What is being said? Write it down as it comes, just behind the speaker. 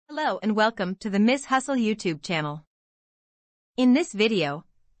Hello and welcome to the Miss Hustle YouTube channel. In this video,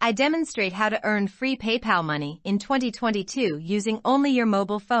 I demonstrate how to earn free PayPal money in 2022 using only your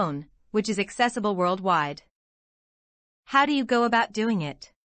mobile phone, which is accessible worldwide. How do you go about doing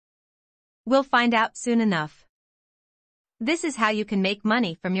it? We'll find out soon enough. This is how you can make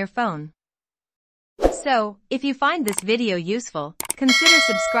money from your phone. So, if you find this video useful, consider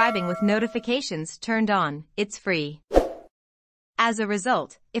subscribing with notifications turned on. It's free. As a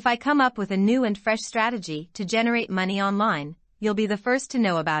result, if I come up with a new and fresh strategy to generate money online, you'll be the first to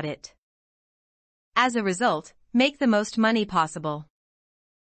know about it. As a result, make the most money possible.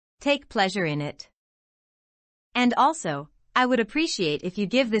 Take pleasure in it. And also, I would appreciate if you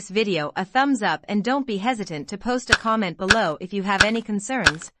give this video a thumbs up and don't be hesitant to post a comment below if you have any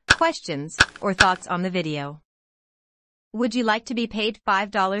concerns, questions, or thoughts on the video. Would you like to be paid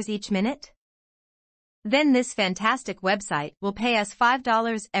 $5 each minute? Then this fantastic website will pay us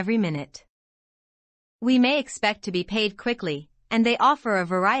 $5 every minute. We may expect to be paid quickly, and they offer a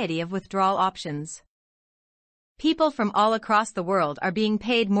variety of withdrawal options. People from all across the world are being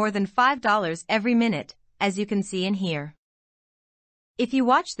paid more than $5 every minute, as you can see in here. If you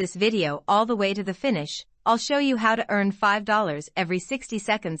watch this video all the way to the finish, I'll show you how to earn $5 every 60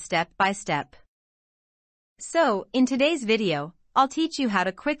 seconds step by step. So, in today's video, I'll teach you how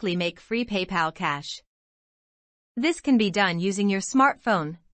to quickly make free PayPal cash. This can be done using your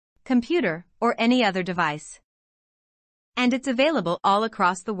smartphone, computer, or any other device. And it's available all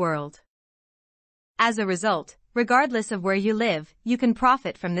across the world. As a result, regardless of where you live, you can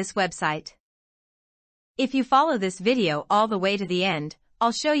profit from this website. If you follow this video all the way to the end,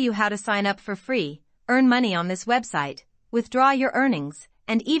 I'll show you how to sign up for free, earn money on this website, withdraw your earnings,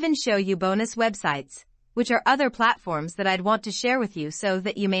 and even show you bonus websites, which are other platforms that I'd want to share with you so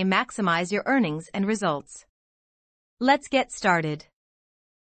that you may maximize your earnings and results. Let's get started.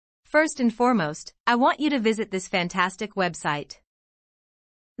 First and foremost, I want you to visit this fantastic website.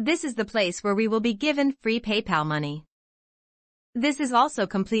 This is the place where we will be given free PayPal money. This is also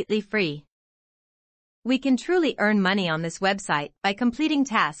completely free. We can truly earn money on this website by completing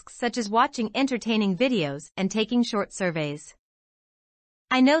tasks such as watching entertaining videos and taking short surveys.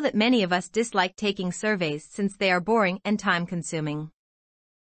 I know that many of us dislike taking surveys since they are boring and time-consuming.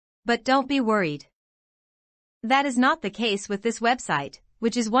 But don't be worried. That is not the case with this website,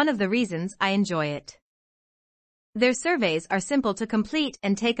 which is one of the reasons I enjoy it. Their surveys are simple to complete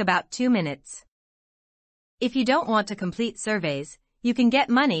and take about 2 minutes. If you don't want to complete surveys, you can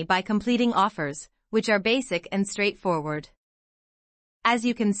get money by completing offers, which are basic and straightforward. As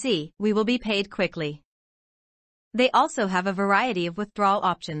you can see, we will be paid quickly. They also have a variety of withdrawal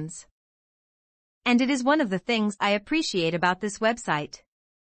options. And it is one of the things I appreciate about this website.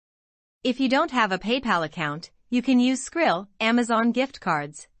 If you don't have a PayPal account, you can use Skrill, Amazon gift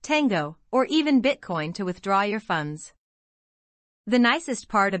cards, Tango, or even Bitcoin to withdraw your funds. The nicest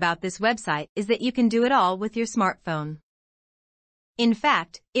part about this website is that you can do it all with your smartphone. In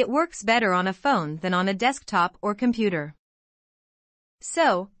fact, it works better on a phone than on a desktop or computer.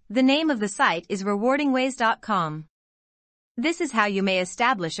 So, the name of the site is rewardingways.com. This is how you may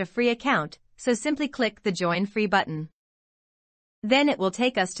establish a free account, so simply click the Join Free button. Then it will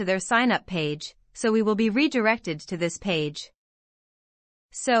take us to their sign-up page, so we will be redirected to this page.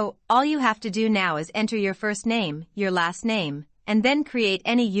 So, all you have to do now is enter your first name, your last name, and then create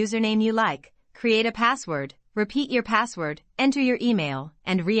any username you like, create a password, repeat your password, enter your email,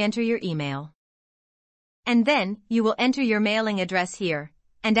 and re-enter your email. And then, you will enter your mailing address here,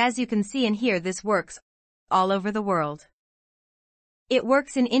 and as you can see in here, this works all over the world. It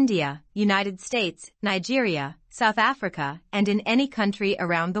works in India, United States, Nigeria, South Africa, and in any country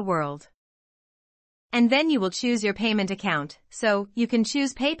around the world. And then you will choose your payment account, so you can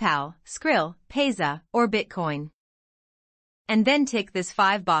choose PayPal, Skrill, Payza, or Bitcoin. And then tick this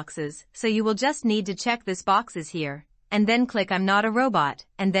 5 boxes, so you will just need to check this boxes here, and then click I'm not a robot,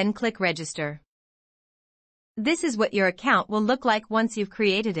 and then click Register. This is what your account will look like once you've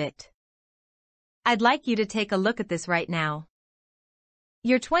created it. I'd like you to take a look at this right now.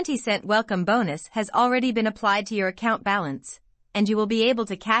 Your 20-cent welcome bonus has already been applied to your account balance, and you will be able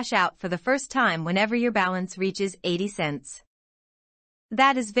to cash out for the first time whenever your balance reaches 80 cents.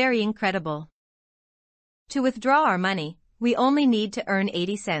 That is very incredible. To withdraw our money, we only need to earn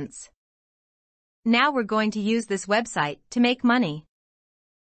 80 cents. Now we're going to use this website to make money.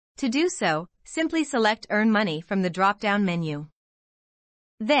 To do so, simply select Earn Money from the drop-down menu.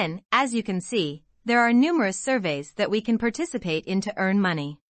 Then, as you can see, there are numerous surveys that we can participate in to earn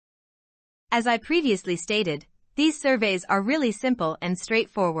money. As I previously stated, these surveys are really simple and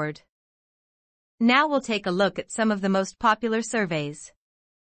straightforward. Now we'll take a look at some of the most popular surveys.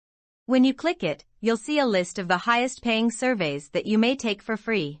 When you click it, you'll see a list of the highest paying surveys that you may take for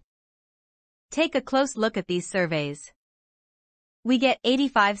free. Take a close look at these surveys. We get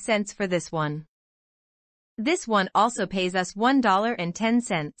 85 cents for this one. This one also pays us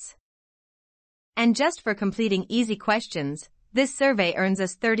 $1.10. And just for completing easy questions, this survey earns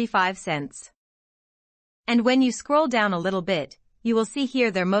us 35 cents. And when you scroll down a little bit, you will see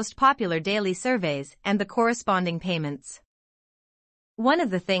here their most popular daily surveys and the corresponding payments. One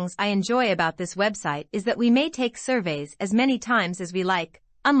of the things I enjoy about this website is that we may take surveys as many times as we like,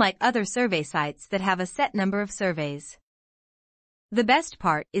 unlike other survey sites that have a set number of surveys. The best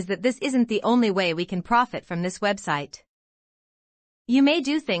part is that this isn't the only way we can profit from this website. You may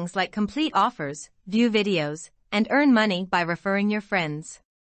do things like complete offers, view videos, and earn money by referring your friends.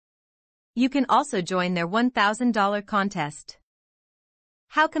 You can also join their $1,000 contest.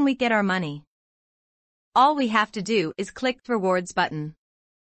 How can we get our money? All we have to do is click the rewards button.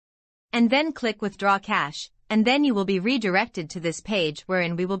 And then click withdraw cash, and then you will be redirected to this page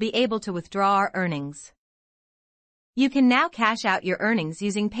wherein we will be able to withdraw our earnings. You can now cash out your earnings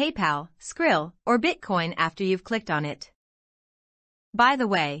using PayPal, Skrill, or Bitcoin after you've clicked on it. By the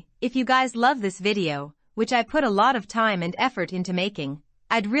way, if you guys love this video, which I put a lot of time and effort into making,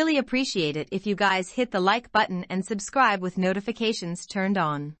 I'd really appreciate it if you guys hit the like button and subscribe with notifications turned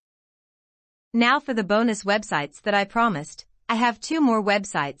on. Now for the bonus websites that I promised. I have 2 more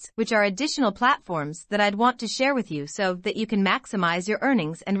websites which are additional platforms that I'd want to share with you so that you can maximize your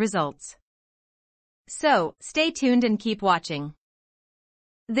earnings and results. So, stay tuned and keep watching.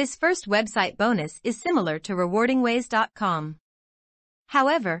 This first website bonus is similar to rewardingways.com.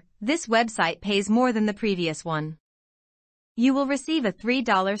 However, this website pays more than the previous one. You will receive a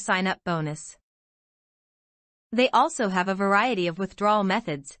 $3 sign-up bonus. They also have a variety of withdrawal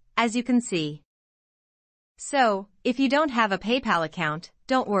methods, as you can see. So, if you don't have a PayPal account,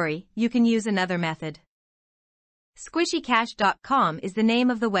 don't worry, you can use another method. SquishyCash.com is the name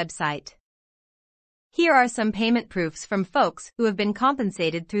of the website. Here are some payment proofs from folks who have been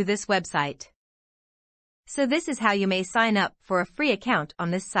compensated through this website. So this is how you may sign up for a free account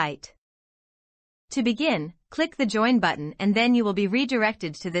on this site. To begin, click the join button and then you will be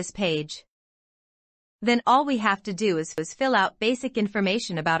redirected to this page. Then all we have to do is fill out basic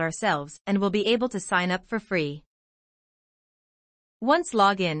information about ourselves and we'll be able to sign up for free. Once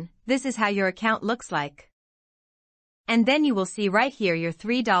log in, this is how your account looks like. And then you will see right here your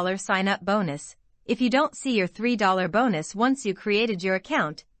 $3 sign-up bonus. If you don't see your $3 bonus once you created your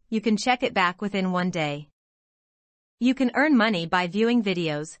account, you can check it back within 1 day. You can earn money by viewing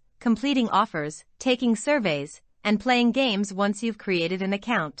videos, completing offers, taking surveys, and playing games once you've created an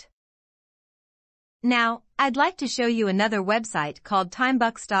account. Now, I'd like to show you another website called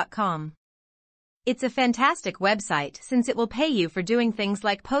timebucks.com. It's a fantastic website since it will pay you for doing things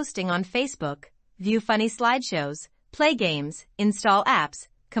like posting on Facebook, view funny slideshows, play games, install apps,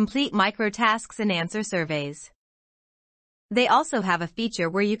 complete micro-tasks and answer surveys. They also have a feature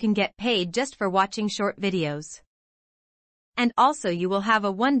where you can get paid just for watching short videos. And also you will have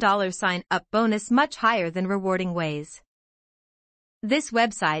a $1 sign-up bonus much higher than Rewarding Ways. This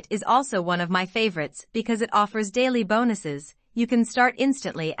website is also one of my favorites because it offers daily bonuses. You can start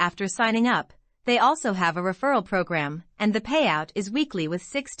instantly after signing up. They also have a referral program, and the payout is weekly with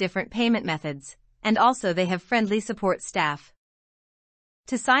 6 different payment methods, and also they have friendly support staff.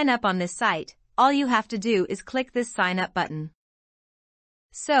 To sign up on this site, all you have to do is click this sign up button.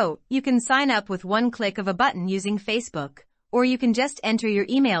 So, you can sign up with one click of a button using Facebook, or you can just enter your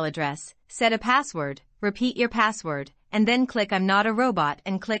email address, set a password, repeat your password, and then click I'm not a robot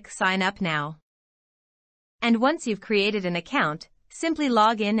and click sign up now. And once you've created an account, simply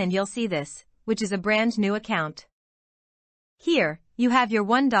log in and you'll see this, which is a brand new account. Here, you have your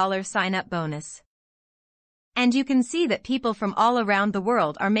 $1 sign up bonus. And you can see that people from all around the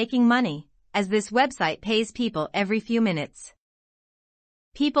world are making money, as this website pays people every few minutes.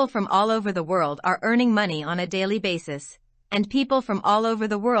 People from all over the world are earning money on a daily basis, and people from all over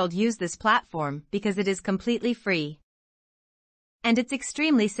the world use this platform because it is completely free. And it's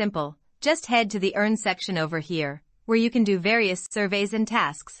extremely simple. Just head to the Earn section over here, where you can do various surveys and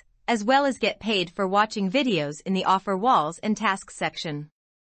tasks, as well as get paid for watching videos in the Offer Walls and Tasks section.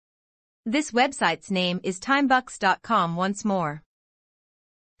 This website's name is timebucks.com once more.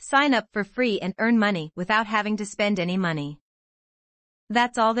 Sign up for free and earn money without having to spend any money.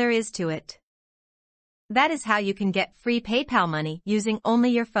 That's all there is to it. That is how you can get free PayPal money using only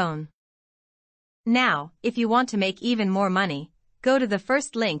your phone. Now, if you want to make even more money, go to the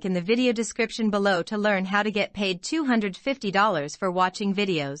first link in the video description below to learn how to get paid $250 for watching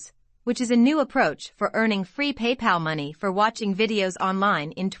videos, which is a new approach for earning free PayPal money for watching videos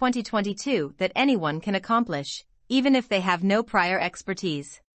online in 2022 that anyone can accomplish, even if they have no prior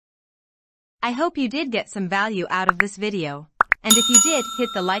expertise. I hope you did get some value out of this video, and if you did, hit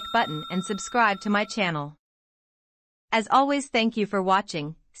the like button and subscribe to my channel. As always, thank you for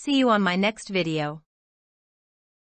watching. See you on my next video.